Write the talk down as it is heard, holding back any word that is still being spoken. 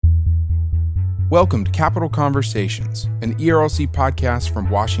Welcome to Capitol Conversations, an ERLC podcast from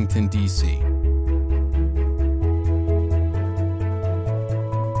Washington, D.C.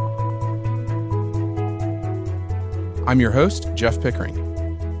 I'm your host, Jeff Pickering.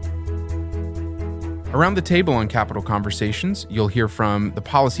 Around the table on Capitol Conversations, you'll hear from the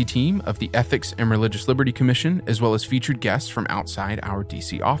policy team of the Ethics and Religious Liberty Commission, as well as featured guests from outside our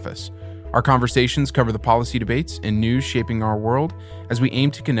D.C. office. Our conversations cover the policy debates and news shaping our world as we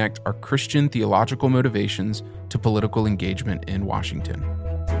aim to connect our Christian theological motivations to political engagement in Washington.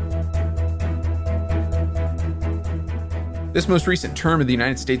 This most recent term of the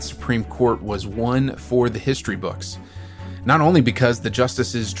United States Supreme Court was one for the history books. Not only because the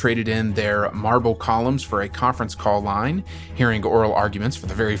justices traded in their marble columns for a conference call line, hearing oral arguments for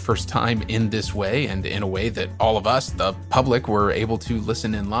the very first time in this way and in a way that all of us, the public, were able to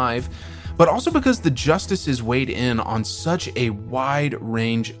listen in live, but also because the justices weighed in on such a wide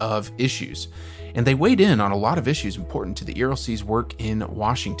range of issues. And they weighed in on a lot of issues important to the ERLC's work in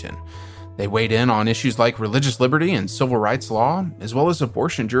Washington. They weighed in on issues like religious liberty and civil rights law, as well as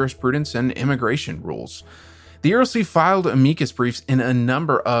abortion jurisprudence and immigration rules. The ERLC filed amicus briefs in a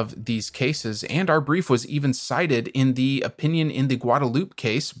number of these cases, and our brief was even cited in the opinion in the Guadalupe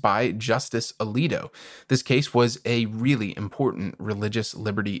case by Justice Alito. This case was a really important religious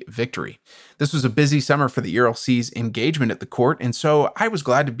liberty victory. This was a busy summer for the ERLC's engagement at the court, and so I was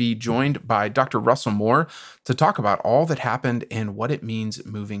glad to be joined by Dr. Russell Moore to talk about all that happened and what it means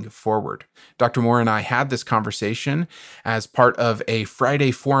moving forward. Dr. Moore and I had this conversation as part of a Friday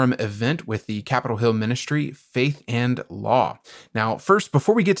Forum event with the Capitol Hill Ministry, Faith and Law. Now, first,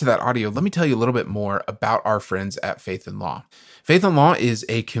 before we get to that audio, let me tell you a little bit more about our friends at Faith and Law. Faith and Law is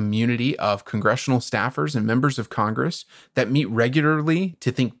a community of congressional staffers and members of Congress that meet regularly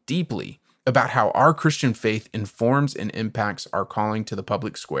to think deeply about how our Christian faith informs and impacts our calling to the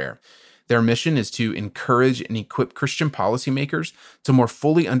public square. Their mission is to encourage and equip Christian policymakers to more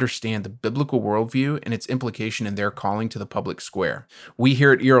fully understand the biblical worldview and its implication in their calling to the public square. We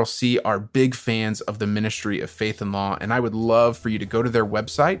here at ERLC are big fans of the ministry of Faith and Law, and I would love for you to go to their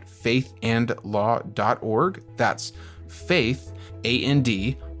website, faithandlaw.org. That's faith,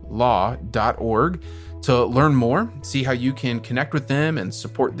 A-N-D, law.org. to learn more, see how you can connect with them and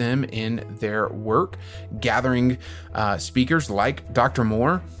support them in their work, gathering speakers like Dr.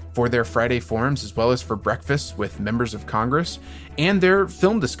 Moore for their Friday forums, as well as for breakfasts with members of Congress, and their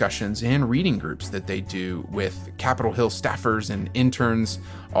film discussions and reading groups that they do with Capitol Hill staffers and interns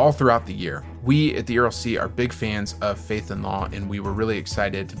all throughout the year. We at the ERLC are big fans of Faith and Law, and we were really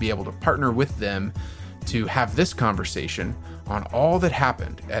excited to be able to partner with them to have this conversation on all that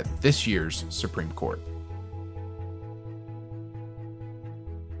happened at this year's Supreme Court.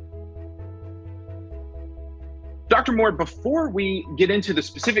 Dr. Moore, before we get into the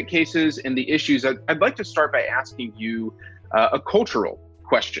specific cases and the issues, I'd like to start by asking you a cultural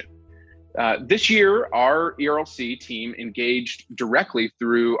question. This year, our ERLC team engaged directly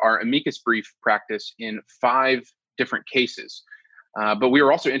through our amicus brief practice in 5 different cases. But we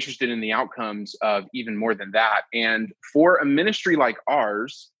were also interested in the outcomes of even more than that. And for a ministry like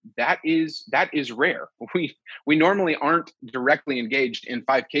ours, that is rare. We normally aren't directly engaged in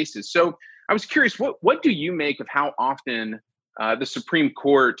 5 cases. So I was curious, what do you make of how often the Supreme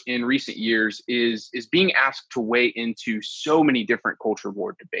Court in recent years is being asked to weigh into so many different culture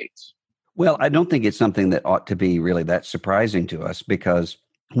war debates? Well, I don't think it's something that ought to be really that surprising to us, because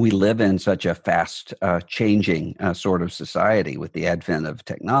we live in such a fast changing sort of society with the advent of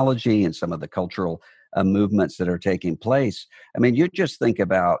technology and some of the cultural movements that are taking place. I mean, you just think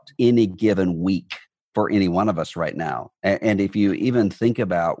about any given week for any one of us right now. And if you even think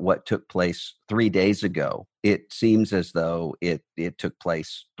about what took place 3 days ago, it seems as though it took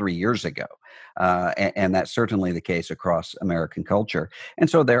place 3 years ago. And that's certainly the case across American culture. And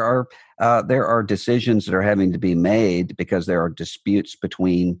so there are decisions that are having to be made because there are disputes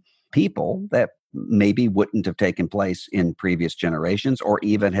between people that maybe wouldn't have taken place in previous generations or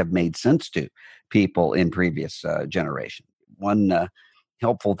even have made sense to people in previous generations. One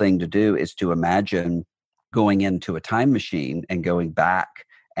helpful thing to do is to imagine going into a time machine and going back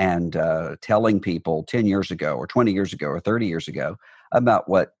and telling people 10 years ago or 20 years ago or 30 years ago about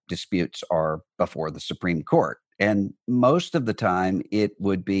what disputes are before the Supreme Court. And most of the time, it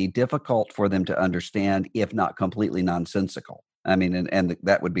would be difficult for them to understand, if not completely nonsensical. I mean, and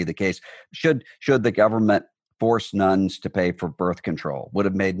that would be the case. Should the government force nuns to pay for birth control? Would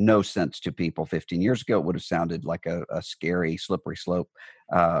have made no sense to people 15 years ago. It would have sounded like a scary, slippery slope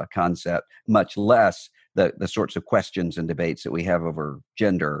concept, much less the sorts of questions and debates that we have over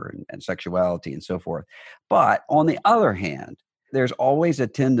gender and sexuality and so forth. But on the other hand, there's always a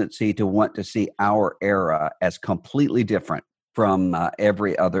tendency to want to see our era as completely different from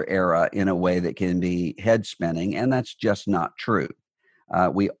every other era in a way that can be head spinning, and that's just not true.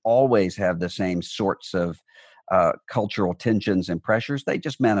 We always have the same sorts of cultural tensions and pressures. They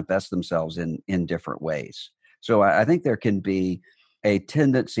just manifest themselves in different ways. So I think there can be a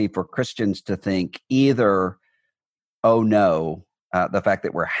tendency for Christians to think either, oh no, the fact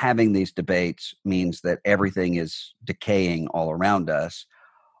that we're having these debates means that everything is decaying all around us,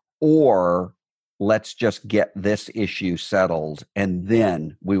 or let's just get this issue settled and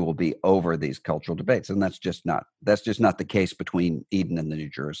then we will be over these cultural debates. And that's just not the case between Eden and the New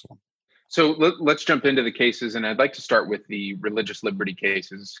Jerusalem. So let's jump into the cases. And I'd like to start with the religious liberty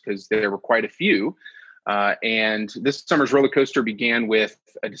cases because there were quite a few. And this summer's roller coaster began with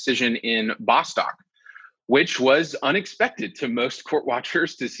a decision in Bostock, which was unexpected to most court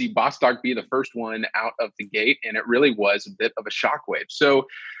watchers to see Bostock be the first one out of the gate. And it really was a bit of a shockwave. So I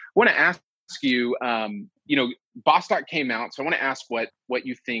want to ask you, Bostock came out. So I want to ask what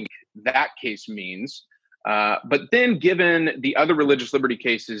you think that case means. But then given the other religious liberty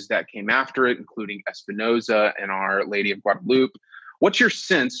cases that came after it, including Espinoza and Our Lady of Guadalupe, what's your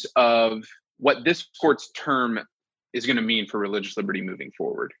sense of what this court's term is going to mean for religious liberty moving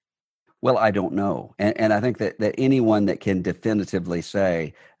forward? Well, I don't know. And I think that anyone that can definitively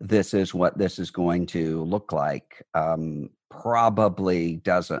say this is what this is going to look like probably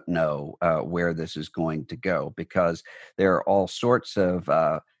doesn't know where this is going to go, because there are all sorts of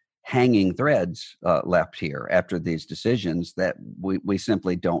hanging threads left here after these decisions that we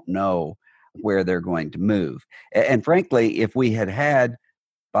simply don't know where they're going to move. And frankly, if we had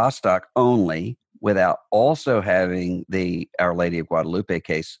Bostock only, without also having the Our Lady of Guadalupe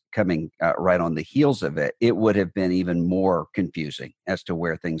case coming right on the heels of it, it would have been even more confusing as to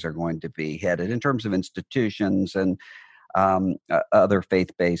where things are going to be headed in terms of institutions and other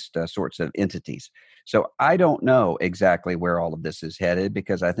faith-based sorts of entities. So I don't know exactly where all of this is headed,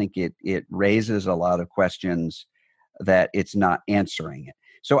 because I think it raises a lot of questions that it's not answering.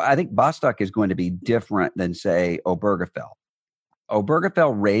 So I think Bostock is going to be different than, say, Obergefell.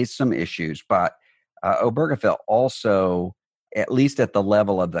 Obergefell raised some issues, but Obergefell also, at least at the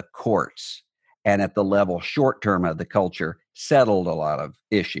level of the courts and at the level short-term of the culture, settled a lot of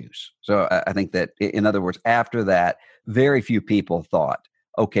issues. So I think that, in other words, after that, very few people thought,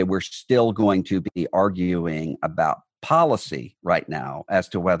 okay, we're still going to be arguing about policy right now as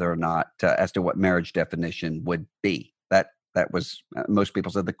to whether or not, as to what marriage definition would be. That was, most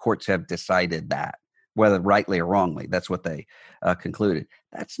people said the courts have decided that, whether rightly or wrongly. That's what they concluded.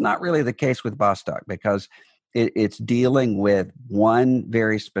 That's not really the case with Bostock, because it's dealing with one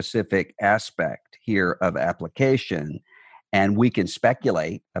very specific aspect here of application, and we can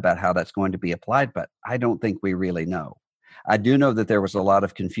speculate about how that's going to be applied, but I don't think we really know. I do know that there was a lot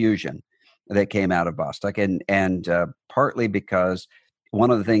of confusion that came out of Bostock, and partly because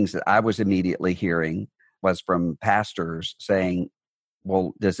one of the things that I was immediately hearing was from pastors saying,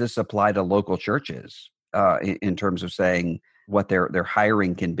 well, does this apply to local churches in terms of saying what their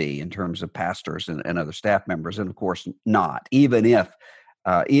hiring can be in terms of pastors and other staff members? And of course not. Even if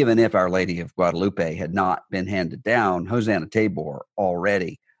Our Lady of Guadalupe had not been handed down, Hosanna Tabor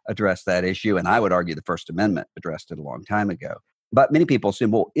already addressed that issue. And I would argue the First Amendment addressed it a long time ago. But many people say,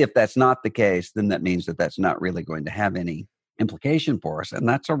 well, if that's not the case, then that means that that's not really going to have any implication for us. And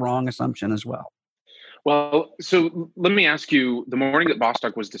that's a wrong assumption as well. Well, so let me ask you, the morning that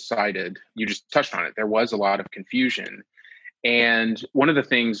Bostock was decided, you just touched on it, there was a lot of confusion. And one of the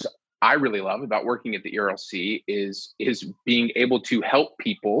things I really love about working at the ERLC is being able to help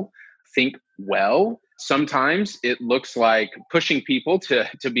people think well. Sometimes it looks like pushing people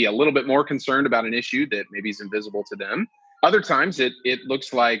to be a little bit more concerned about an issue that maybe is invisible to them. Other times it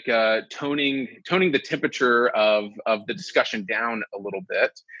looks like toning the temperature of the discussion down a little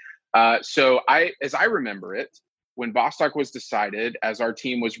bit. So as I remember it, when Bostock was decided, as our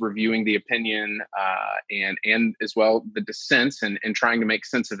team was reviewing the opinion and as well the dissents and trying to make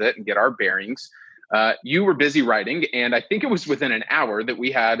sense of it and get our bearings, you were busy writing. And I think it was within an hour that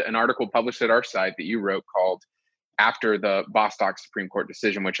we had an article published at our site that you wrote called After the Bostock Supreme Court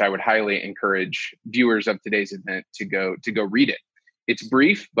Decision, which I would highly encourage viewers of today's event to go read it. It's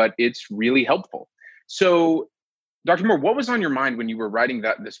brief, but it's really helpful. So Dr. Moore, what was on your mind when you were writing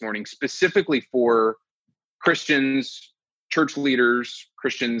that this morning, specifically for Christians, church leaders,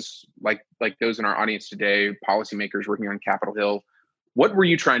 Christians like those in our audience today, policymakers working on Capitol Hill? What were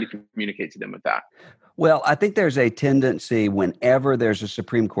you trying to communicate to them with that? Well, I think there's a tendency whenever there's a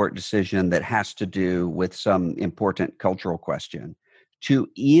Supreme Court decision that has to do with some important cultural question to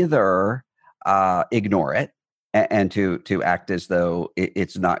either ignore it and to act as though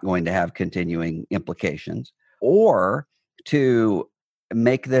it's not going to have continuing implications, or to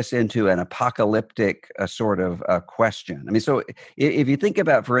make this into an apocalyptic sort of question. I mean, so if you think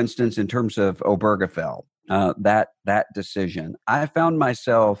about, for instance, in terms of Obergefell, that decision, I found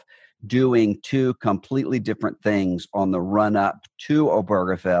myself doing two completely different things on the run up to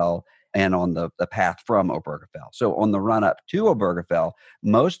Obergefell and on the path from Obergefell. So on the run up to Obergefell,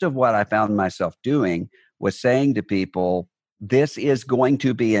 most of what I found myself doing was saying to people, this is going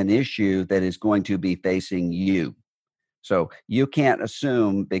to be an issue that is going to be facing you. So you can't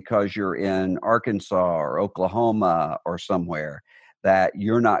assume because you're in Arkansas or Oklahoma or somewhere that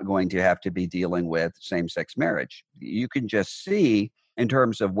you're not going to have to be dealing with same-sex marriage. You can just see in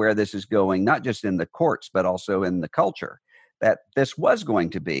terms of where this is going, not just in the courts, but also in the culture, that this was going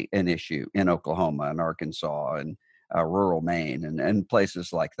to be an issue in Oklahoma and Arkansas and rural Maine and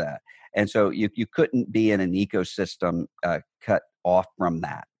places like that. And so you couldn't be in an ecosystem cut off from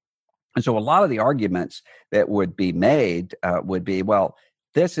that. And so a lot of the arguments that would be made would be, well,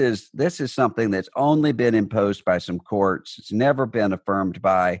 this is something that's only been imposed by some courts. It's never been affirmed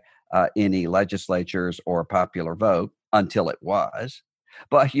by any legislatures or popular vote until it was.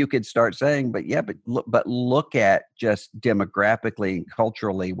 But you could start saying, but look at just demographically and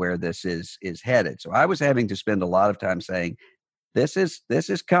culturally where this is headed. So I was having to spend a lot of time saying, this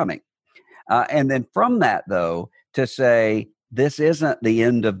is coming. And then from that, though, to say, this isn't the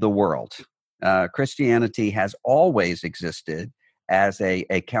end of the world. Christianity has always existed as a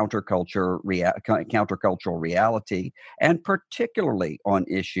countercultural reality, and particularly on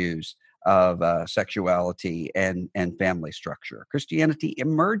issues of sexuality and family structure. Christianity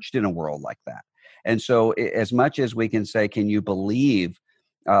emerged in a world like that. And so as much as we can say, can you believe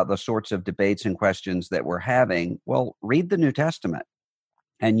the sorts of debates and questions that we're having? Well, read the New Testament.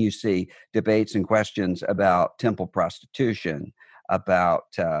 And you see debates and questions about temple prostitution, about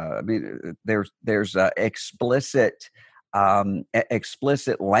there's explicit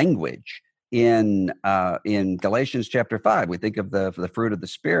language in Galatians chapter 5. We think of the fruit of the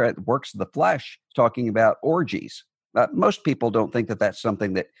Spirit, works of the flesh, talking about orgies. Most people don't think that that's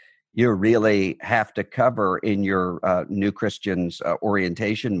something that you really have to cover in your New Christians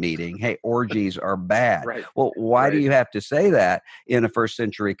orientation meeting. Hey, orgies are bad. Right. Well, why do you have to say that in a first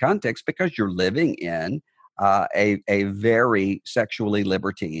century context? Because you're living in a very sexually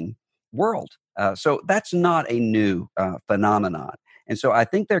libertine world. So that's not a new phenomenon. And so I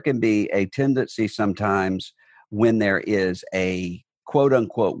think there can be a tendency sometimes when there is a quote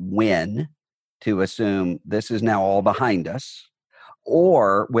unquote win to assume this is now all behind us,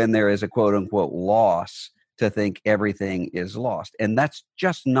 or when there is a quote unquote loss to think everything is lost. And that's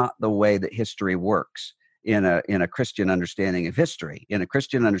just not the way that history works in a Christian understanding of history. In a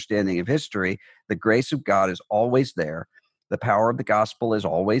Christian understanding of history, the grace of God is always there. The power of the gospel is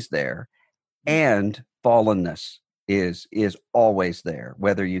always there. And fallenness is always there,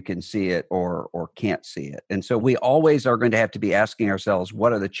 whether you can see it or can't see it. And so we always are going to have to be asking ourselves,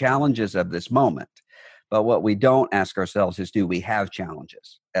 what are the challenges of this moment? But what we don't ask ourselves is, do we have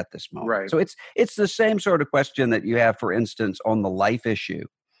challenges at this moment? Right. So it's the same sort of question that you have, for instance, on the life issue.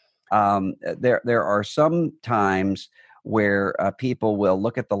 There are some times where people will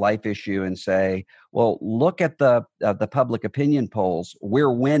look at the life issue and say, well, look at the public opinion polls.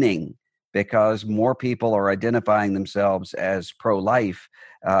 We're winning because more people are identifying themselves as pro-life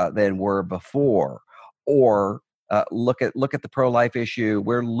than were before. Or look at the pro-life issue.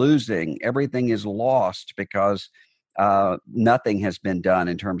 We're losing. Everything is lost because nothing has been done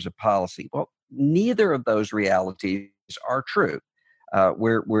in terms of policy. Well, neither of those realities are true.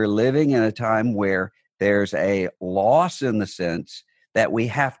 We're living in a time where there's a loss in the sense that we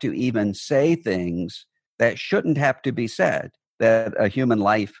have to even say things that shouldn't have to be said, that a human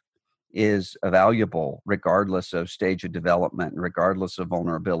life is valuable regardless of stage of development, and regardless of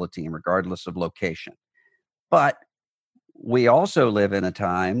vulnerability, and regardless of location. But we also live in a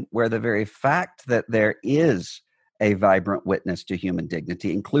time where the very fact that there is a vibrant witness to human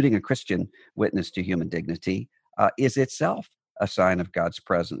dignity, including a Christian witness to human dignity, is itself a sign of God's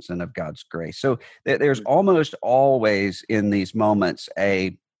presence and of God's grace. So there's almost always in these moments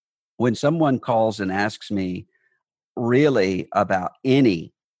when someone calls and asks me really about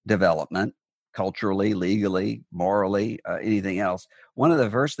any development, culturally, legally, morally, anything else, one of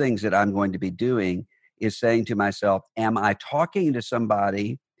the first things that I'm going to be doing is saying to myself, am I talking to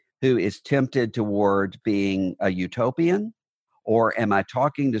somebody who is tempted toward being a utopian, or am I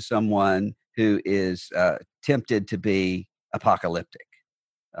talking to someone who is tempted to be apocalyptic?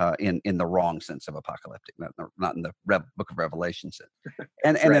 in the wrong sense of apocalyptic, not in the Book of Revelation sense.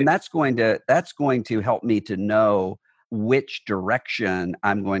 And then that's going to help me to know which direction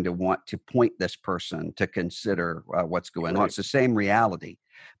I'm going to want to point this person to consider what's going on. It's the same reality,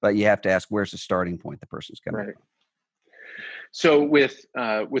 but you have to ask, where's the starting point the person's coming from? So with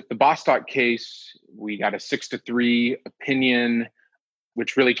the Bostock case, we got a 6-3 opinion,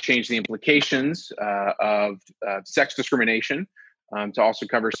 which really changed the implications of sex discrimination to also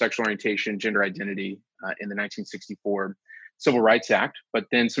cover sexual orientation, gender identity in the 1964 Civil Rights Act. But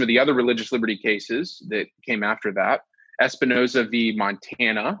then some of the other religious liberty cases that came after that, Espinoza v.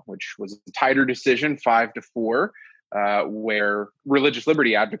 Montana, which was a tighter decision, 5-4, where religious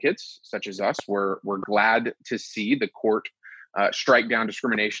liberty advocates such as us were glad to see the court strike down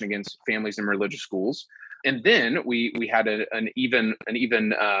discrimination against families in religious schools. And then we had an even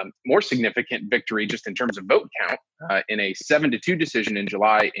more significant victory just in terms of vote count in a 7-2 decision in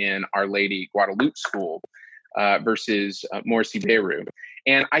July in Our Lady Guadalupe School versus Morrissey Beirut.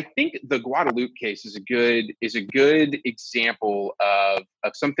 And I think the Guadalupe case is a good example of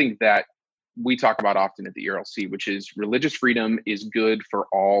something that we talk about often at the ERLC, which is religious freedom is good for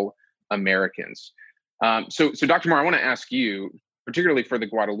all Americans. So Dr. Moore, I want to ask you, particularly for the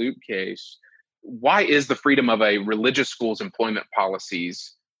Guadalupe case, why is the freedom of a religious school's employment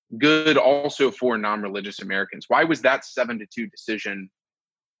policies good also for non-religious Americans? Why was that 7-2 decision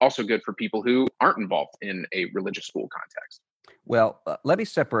also good for people who aren't involved in a religious school context? Well, let me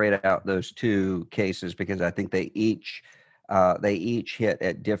separate out those two cases because I think they each hit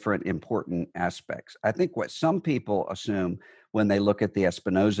at different important aspects. I think what some people assume when they look at the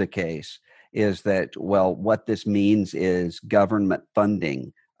Espinoza case is that, well, what this means is government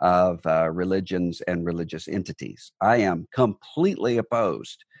funding of religions and religious entities. I am completely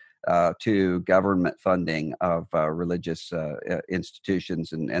opposed to government funding of religious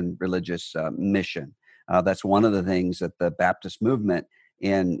institutions and religious mission. That's one of the things that the Baptist movement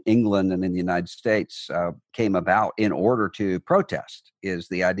in England and in the United States came about in order to protest, is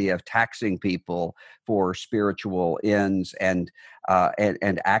the idea of taxing people for spiritual ends and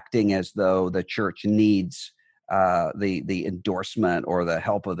acting as though the church needs the endorsement or the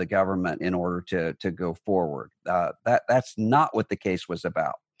help of the government in order to go forward. That's not what the case was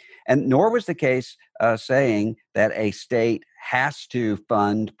about. And nor was the case saying that a state has to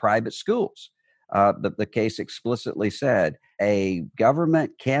fund private schools. The case explicitly said a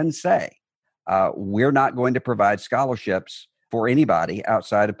government can say, we're not going to provide scholarships for anybody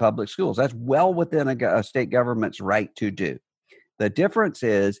outside of public schools. That's well within a state government's right to do. The difference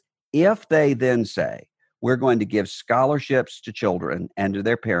is if they then say, we're going to give scholarships to children and to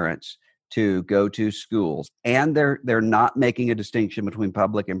their parents to go to schools, and they're not making a distinction between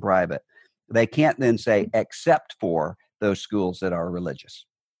public and private, they can't then say, except for those schools that are religious.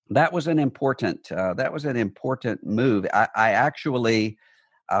 That was an important move. I actually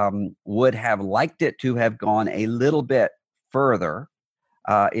would have liked it to have gone a little bit further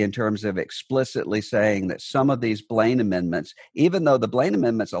in terms of explicitly saying that some of these Blaine amendments, even though the Blaine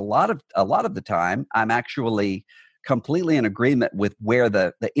amendments, a lot of the time, I'm actually completely in agreement with where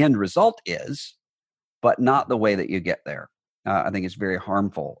the end result is, but not the way that you get there. I think it's very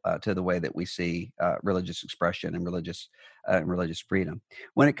harmful to the way that we see religious expression and religious freedom.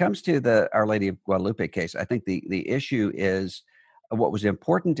 When it comes to the Our Lady of Guadalupe case, I think the issue is what was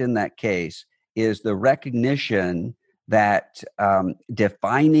important in that case is the recognition that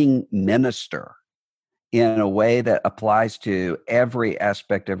defining minister in a way that applies to every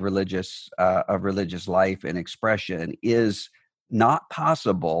aspect of religious life and expression is not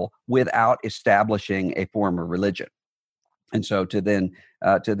possible without establishing a form of religion. And so to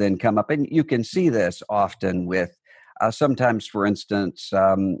then come up, and you can see this often with sometimes, for instance,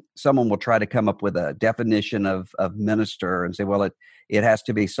 someone will try to come up with a definition of minister and say, well, it has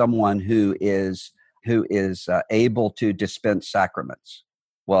to be someone who is able to dispense sacraments.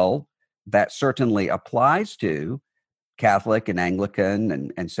 Well, that certainly applies to Catholic and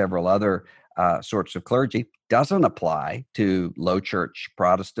Anglican and several other sorts of clergy. Doesn't apply to low church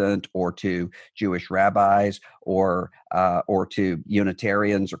Protestant or to Jewish rabbis or to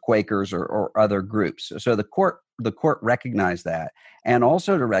Unitarians or Quakers or other groups. So the court recognized that, and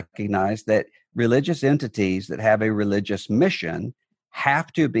also to recognize that religious entities that have a religious mission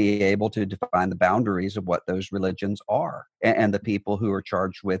have to be able to define the boundaries of what those religions are and the people who are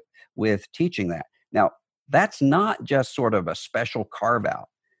charged with teaching that. Now, that's not just sort of a special carve out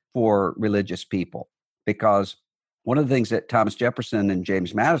for religious people, because one of the things that Thomas Jefferson and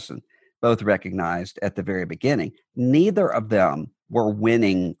James Madison both recognized at the very beginning, neither of them were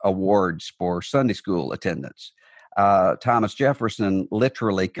winning awards for Sunday school attendance. Thomas Jefferson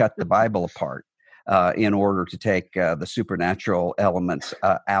literally cut the Bible apart in order to take the supernatural elements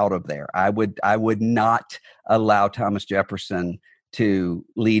out of there. I would not allow Thomas Jefferson to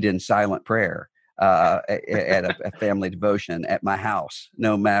lead in silent prayer at a family devotion at my house,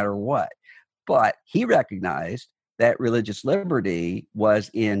 no matter what. But he recognized that religious liberty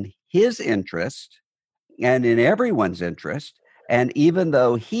was in his interest and in everyone's interest. And even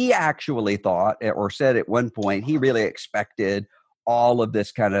though he actually thought or said at one point, he really expected all of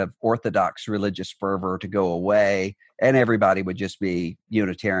this kind of orthodox religious fervor to go away and everybody would just be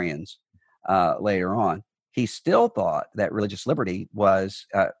Unitarians later on, he still thought that religious liberty was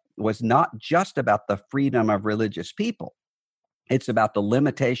not just about the freedom of religious people. It's about the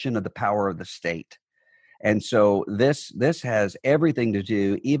limitation of the power of the state. And so this has everything to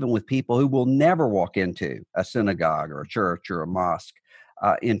do even with people who will never walk into a synagogue or a church or a mosque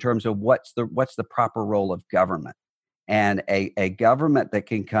in terms of what's the proper role of government. And a government that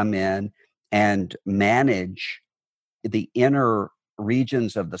can come in and manage the inner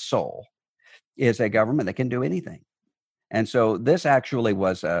regions of the soul is a government that can do anything. And so this actually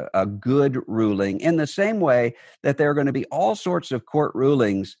was a good ruling in the same way that there are going to be all sorts of court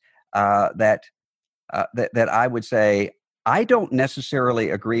rulings that I would say, I don't necessarily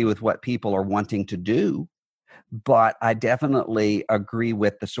agree with what people are wanting to do, but I definitely agree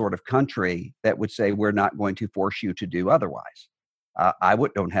with the sort of country that would say we're not going to force you to do otherwise.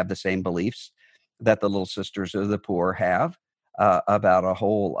 Don't have the same beliefs that the Little Sisters of the Poor have about a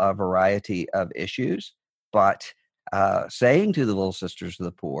whole variety of issues, but saying to the Little Sisters of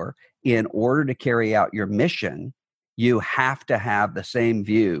the Poor, in order to carry out your mission, you have to have the same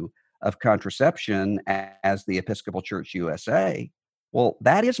view of contraception as the Episcopal Church USA. Well,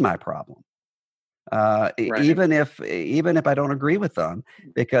 that is my problem. Right. Even if I don't agree with them,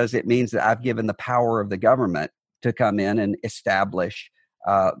 because it means that I've given the power of the government to come in and establish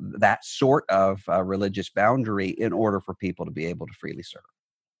that sort of religious boundary in order for people to be able to freely serve.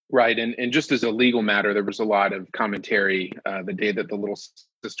 Right. And just as a legal matter, there was a lot of commentary the day that the Little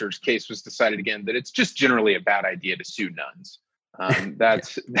Sisters case was decided again, that it's just generally a bad idea to sue nuns.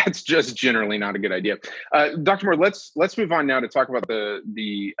 That's just generally not a good idea. Dr. Moore, let's move on now to talk about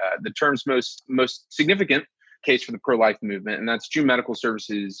the term's most significant case for the pro-life movement, and that's June Medical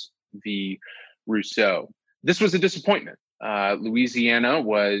Services v. Rousseau. This was a disappointment. Louisiana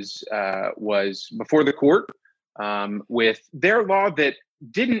was before the court with their law that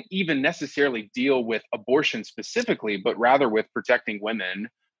didn't even necessarily deal with abortion specifically, but rather with protecting women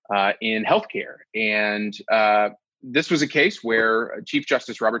in healthcare. And this was a case where Chief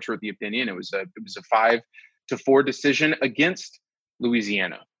Justice Roberts wrote the opinion. It was a 5-4 decision against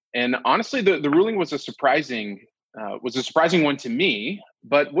Louisiana. And honestly, the ruling was a surprising one to me.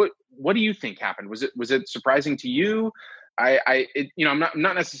 But what do you think happened? Was it surprising to you? I'm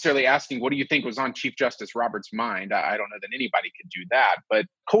not necessarily asking what do you think was on Chief Justice Roberts' mind. I don't know that anybody could do that. But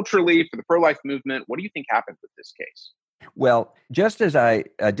culturally, for the pro-life movement, what do you think happened with this case? Well, just as I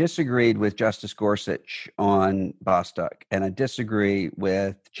disagreed with Justice Gorsuch on Bostock, and I disagree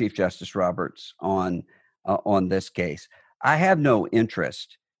with Chief Justice Roberts on this case, I have no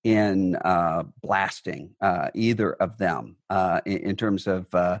interest in blasting either of them in terms of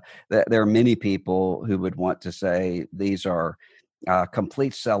there are many people who would want to say these are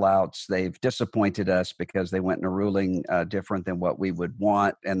complete sellouts. They've disappointed us because they went in a ruling different than what we would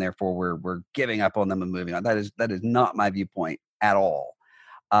want, and therefore we're giving up on them and moving on. That is not my viewpoint at all.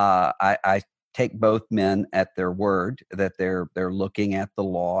 I take both men at their word that they're looking at the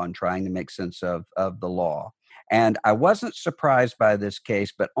law and trying to make sense of the law. And I wasn't surprised by this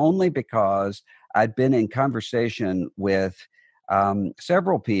case, but only because I'd been in conversation with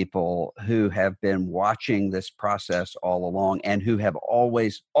several people who have been watching this process all along and who have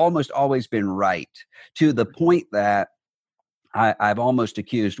almost always been right, to the point that I've almost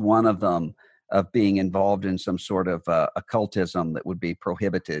accused one of them of being involved in some sort of occultism that would be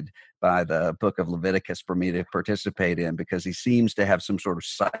prohibited by the book of Leviticus for me to participate in, because he seems to have some sort of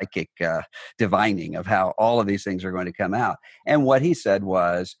psychic divining of how all of these things are going to come out. And what he said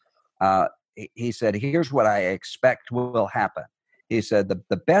was, he said, here's what I expect will happen. He said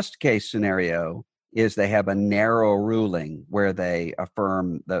the best case scenario is they have a narrow ruling where they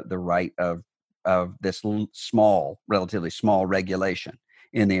affirm the right of this relatively small regulation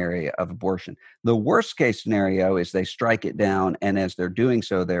in the area of abortion. The worst case scenario is they strike it down, and as they're doing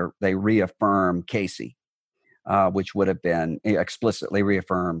so, they reaffirm Casey, which would have been explicitly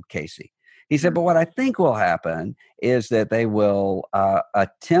reaffirm Casey. He said, but what I think will happen is that they will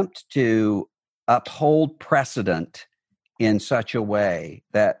attempt to uphold precedent in such a way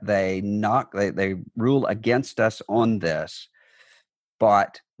that they rule against us on this,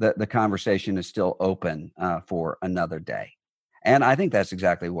 but the conversation is still open for another day. And I think that's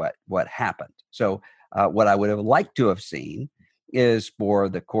exactly what happened. So what I would have liked to have seen is for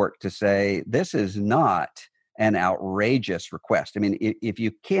the court to say, this is not an outrageous request. I mean, if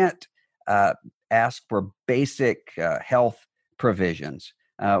you can't ask for basic health provisions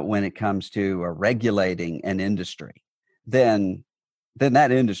when it comes to regulating an industry, then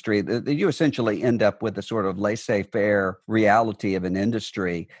that industry, you essentially end up with the sort of laissez-faire reality of an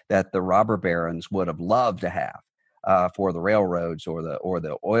industry that the robber barons would have loved to have for the railroads or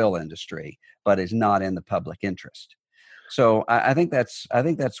the oil industry, but is not in the public interest. So I think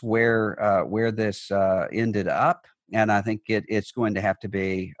that's where this ended up, and I think it's going to have to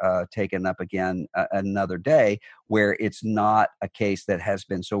be taken up again another day, where it's not a case that has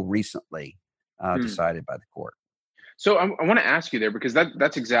been so recently decided by the court. So I want to ask you there, because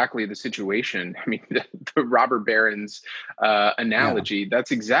that's exactly the situation. I mean, the robber barons analogy,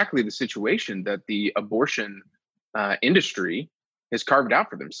 that's exactly the situation that the abortion industry has carved out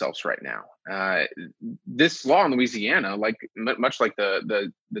for themselves right now. This law in Louisiana, much like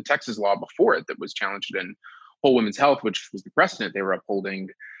the Texas law before it that was challenged in Whole Women's Health, which was the precedent they were upholding,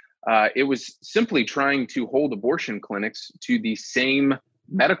 it was simply trying to hold abortion clinics to the same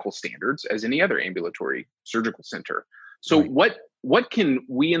medical standards as any other ambulatory surgical center. So right. What can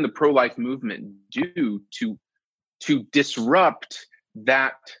we in the pro-life movement do to disrupt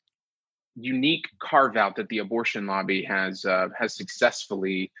that unique carve out that the abortion lobby has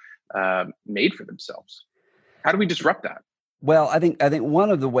successfully made for themselves? How do we disrupt that? Well, I think one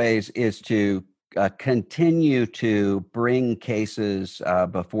of the ways is to continue to bring cases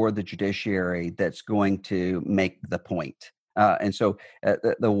before the judiciary that's going to make the point. And so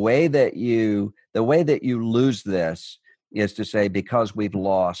the way that you lose this is to say, because we've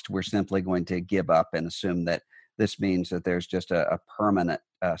lost, we're simply going to give up and assume that this means that there's just a permanent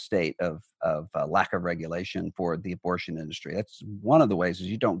state of lack of regulation for the abortion industry. That's one of the ways, is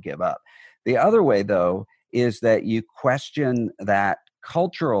you don't give up. The other way, though, is that you question that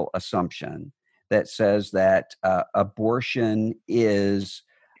cultural assumption that says that abortion is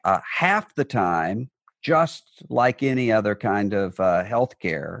half the time just like any other kind of health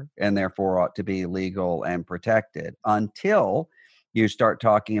care, and therefore ought to be legal and protected, until you start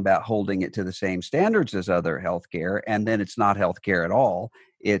talking about holding it to the same standards as other healthcare, and then it's not healthcare at all.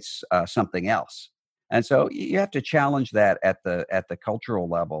 It's something else. And so you have to challenge that at the cultural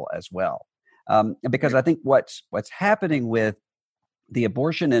level as well, because I think what's happening with the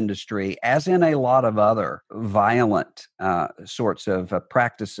abortion industry, as in a lot of other violent sorts of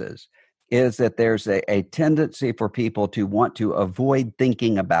practices, is that there's a tendency for people to want to avoid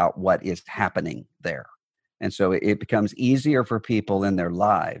thinking about what is happening there. And so it becomes easier for people in their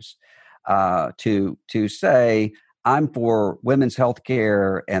lives to say, I'm for women's health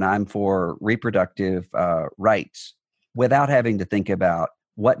care and I'm for reproductive rights, without having to think about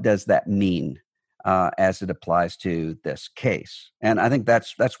what does that mean as it applies to this case. And I think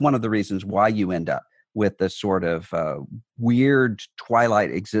that's one of the reasons why you end up with this sort of weird twilight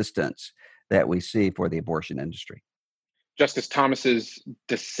existence that we see for the abortion industry. Justice Thomas's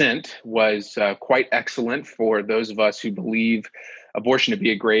dissent was quite excellent for those of us who believe abortion to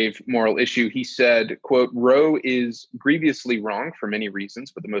be a grave moral issue. He said, quote, "Roe is grievously wrong for many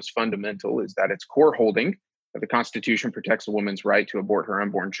reasons, but the most fundamental is that its core holding that the Constitution protects a woman's right to abort her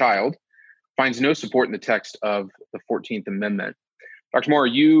unborn child finds no support in the text of the 14th Amendment." Dr. Moore, are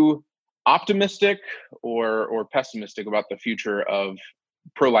you optimistic or pessimistic about the future of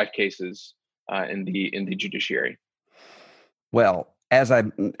pro-life cases in the judiciary? Well, as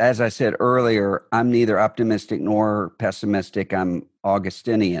I said earlier, I'm neither optimistic nor pessimistic. I'm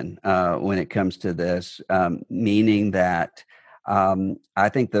Augustinian when it comes to this, meaning that I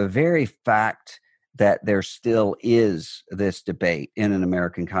think the very fact that there still is this debate in an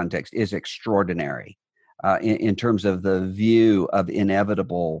American context is extraordinary in terms of the view of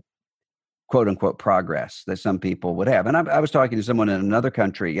inevitable, quote unquote, progress that some people would have. And I was talking to someone in another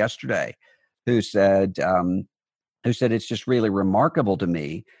country yesterday who said it's just really remarkable to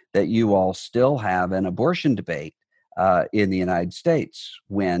me that you all still have an abortion debate in the United States.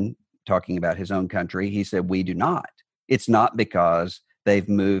 When talking about his own country, he said, we do not. It's not because they've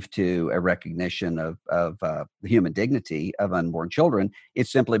moved to a recognition of the human dignity of unborn children.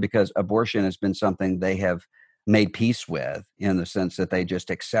 It's simply because abortion has been something they have made peace with, in the sense that they just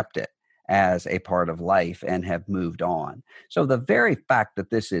accept it as a part of life and have moved on. So the very fact that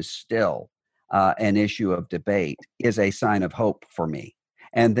this is still an issue of debate is a sign of hope for me.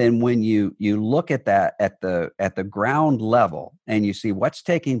 And then when you look at that at the ground level, and you see what's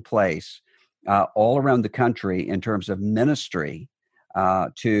taking place all around the country in terms of ministry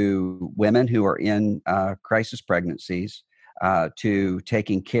to women who are in crisis pregnancies, to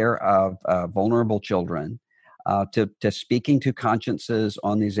taking care of vulnerable children, to speaking to consciences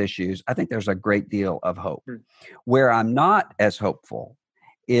on these issues, I think there's a great deal of hope. Where I'm not as hopeful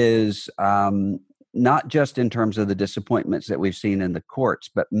is not just in terms of the disappointments that we've seen in the courts,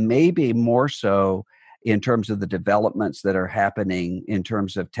 but maybe more so in terms of the developments that are happening in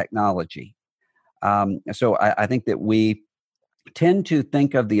terms of technology. So I think that we tend to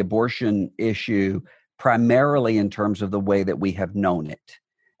think of the abortion issue primarily in terms of the way that we have known it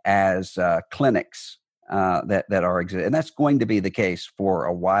as clinics that are existing. And that's going to be the case for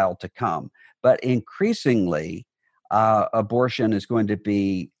a while to come. But increasingly, abortion is going to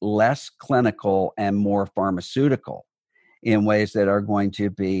be less clinical and more pharmaceutical in ways that are going to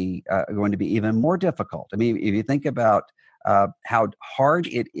be even more difficult. I mean, if you think about how hard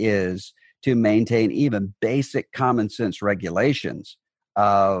it is to maintain even basic common sense regulations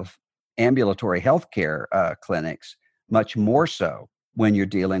of ambulatory healthcare clinics, much more so when you're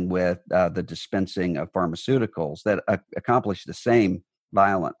dealing with the dispensing of pharmaceuticals that accomplish the same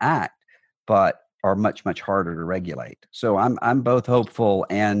violent act, but are much, much harder to regulate. So I'm both hopeful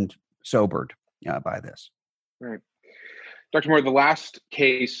and sobered by this. Right. Dr. Moore, the last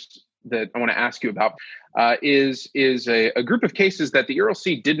case that I want to ask you about is a group of cases that the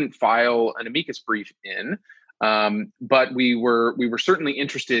ERLC didn't file an amicus brief in, but we were certainly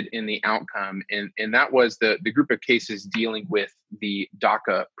interested in the outcome, and that was the group of cases dealing with the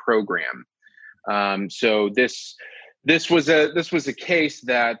DACA program. So this was a case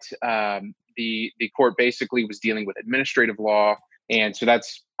that the court basically was dealing with administrative law, and so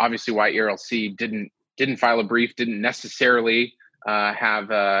that's obviously why ERLC didn't file a brief, didn't necessarily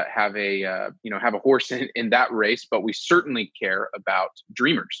have a horse in that race, but we certainly care about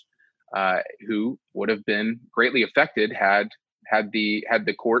dreamers who would have been greatly affected had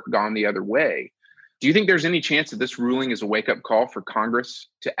the court gone the other way. Do you think there's any chance that this ruling is a wake-up call for Congress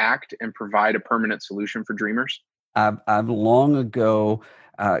to act and provide a permanent solution for dreamers? I've long ago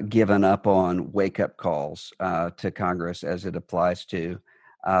given up on wake-up calls to Congress as it applies to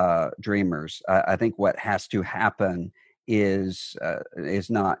dreamers. I think what has to happen is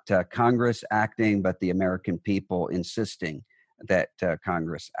not Congress acting, but the American people insisting that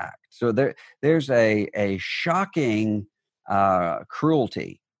Congress act. So there's a shocking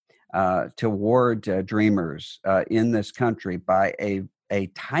cruelty toward dreamers in this country by a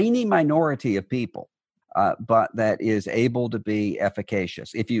tiny minority of people, but that is able to be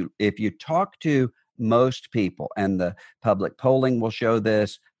efficacious. If you talk to most people, and the public polling will show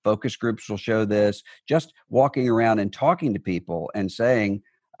this, focus groups will show this, just walking around and talking to people and saying,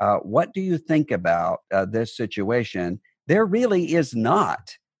 what do you think about this situation? There really is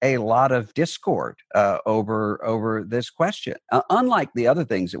not a lot of discord over this question, unlike the other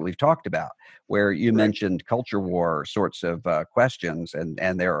things that we've talked about, where you mentioned culture war sorts of questions,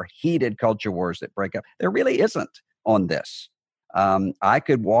 and there are heated culture wars that break up. There really isn't on this. I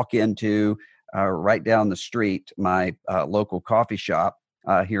could walk into right down the street, my local coffee shop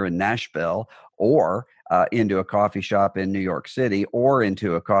here in Nashville, or into a coffee shop in New York City, or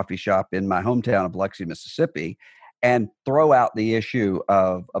into a coffee shop in my hometown of Biloxi, Mississippi, and throw out the issue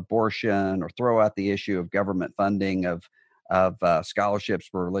of abortion, or throw out the issue of government funding of scholarships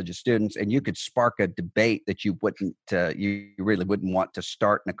for religious students, and you could spark a debate that you really wouldn't want to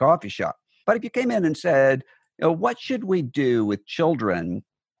start in a coffee shop. But if you came in and said, what should we do with children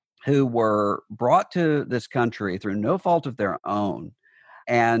who were brought to this country through no fault of their own,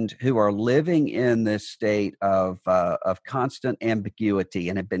 and who are living in this state of constant ambiguity,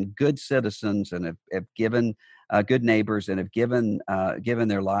 and have been good citizens, and have given good neighbors, and have given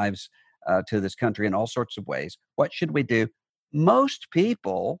their lives to this country in all sorts of ways? What should we do? Most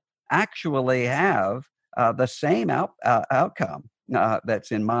people actually have the same outcome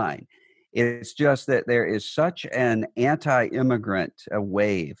that's in mind. It's just that there is such an anti-immigrant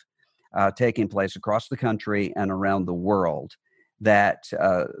wave taking place across the country and around the world that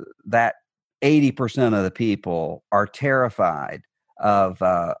 80% of the people are terrified of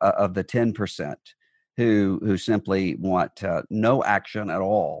the 10% who simply want no action at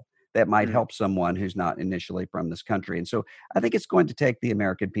all that might help someone who's not initially from this country. And so I think it's going to take the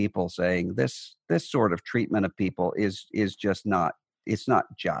American people saying this sort of treatment of people is just not, it's not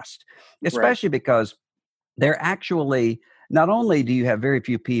just, especially because they're actually, not only do you have very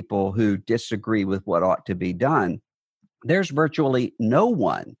few people who disagree with what ought to be done, there's virtually no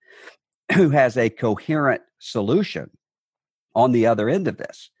one who has a coherent solution on the other end of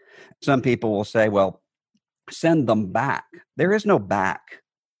this. Some people will say, well, send them back. There is no back.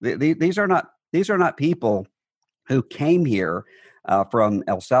 These are not people who came here from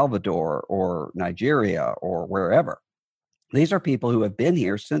El Salvador or Nigeria or wherever. These are people who have been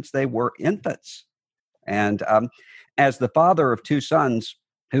here since they were infants. And as the father of two sons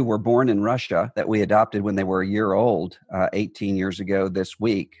who were born in Russia that we adopted when they were a year old, 18 years ago this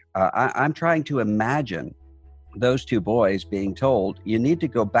week, I'm trying to imagine those two boys being told, you need to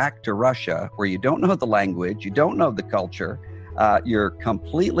go back to Russia where you don't know the language, you don't know the culture, you're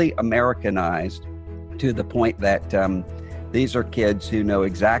completely Americanized to the point that these are kids who know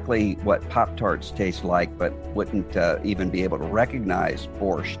exactly what Pop-Tarts taste like, but wouldn't even be able to recognize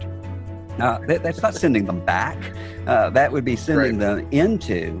borscht. That's not sending them back. That would be sending them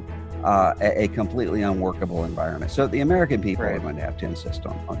into a completely unworkable environment. So the American people are going to have to insist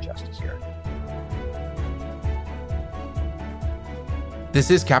on justice here. This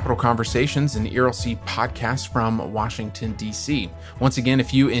is Capital Conversations, an ERLC podcast from Washington, D.C. Once again,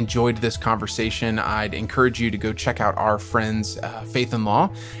 if you enjoyed this conversation, I'd encourage you to go check out our friends, Faith and Law,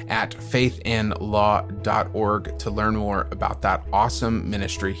 at faithandlaw.org to learn more about that awesome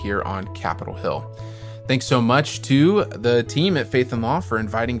ministry here on Capitol Hill. Thanks so much to the team at Faith and Law for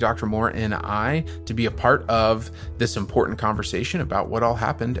inviting Dr. Moore and I to be a part of this important conversation about what all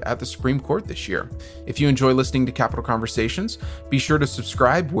happened at the Supreme Court this year. If you enjoy listening to Capital Conversations, be sure to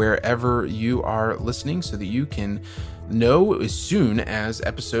subscribe wherever you are listening so that you can know as soon as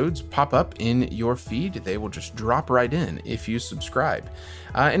episodes pop up in your feed. They will just drop right in if you subscribe.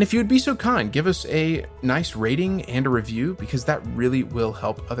 And if you would be so kind, give us a nice rating and a review, because that really will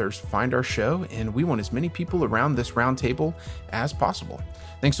help others find our show, and we want as many people around this round table as possible.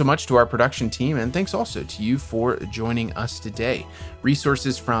 Thanks so much to our production team, and thanks also to you for joining us today.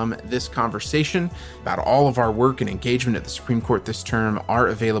 Resources from this conversation about all of our work and engagement at the Supreme Court this term are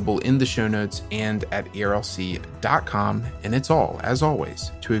available in the show notes and at ERLC.com, and it's all, as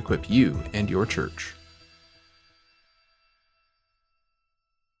always, to equip you and your church.